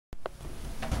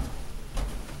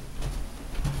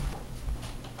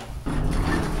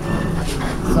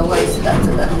So I said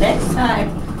to them, next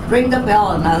time, ring the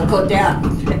bell and I'll go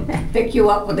down, pick you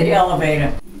up with the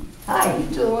elevator. Hi. How you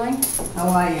doing? How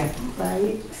are you?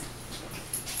 Right.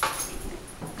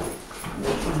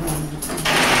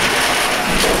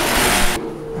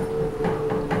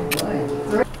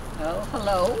 Oh,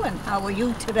 hello, and how are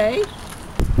you today?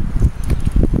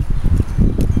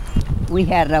 We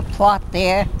had a plot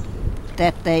there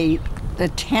that the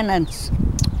tenants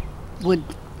would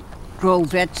grow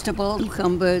vegetables,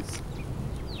 cucumbers,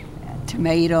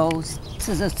 tomatoes. This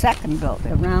is a second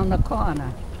building around the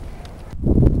corner.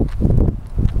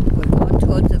 We're going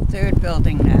towards the third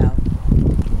building now.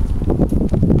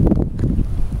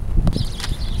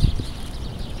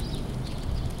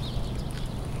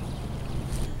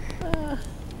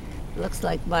 Looks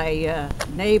like my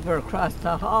neighbor across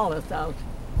the hall is out.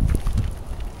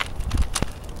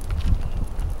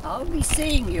 I'll be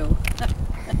seeing you.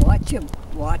 Watch it,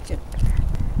 watch it.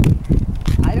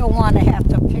 I don't want to have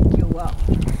to pick you up.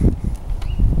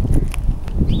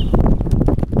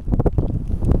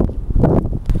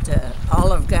 To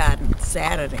Olive Garden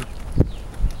Saturday,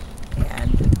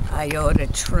 and I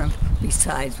ordered shrimp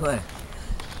besides what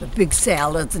the big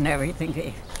salads and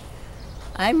everything.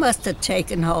 I must have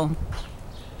taken home,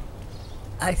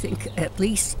 I think, at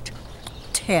least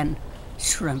 10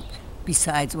 shrimp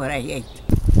besides what I ate.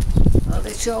 Well,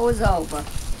 the show is over.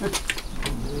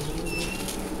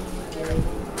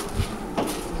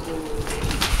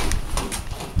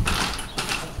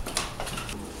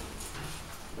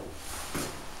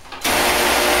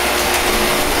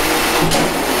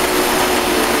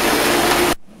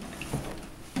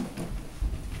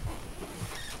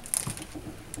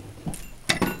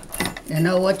 You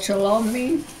know what shalom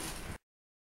means?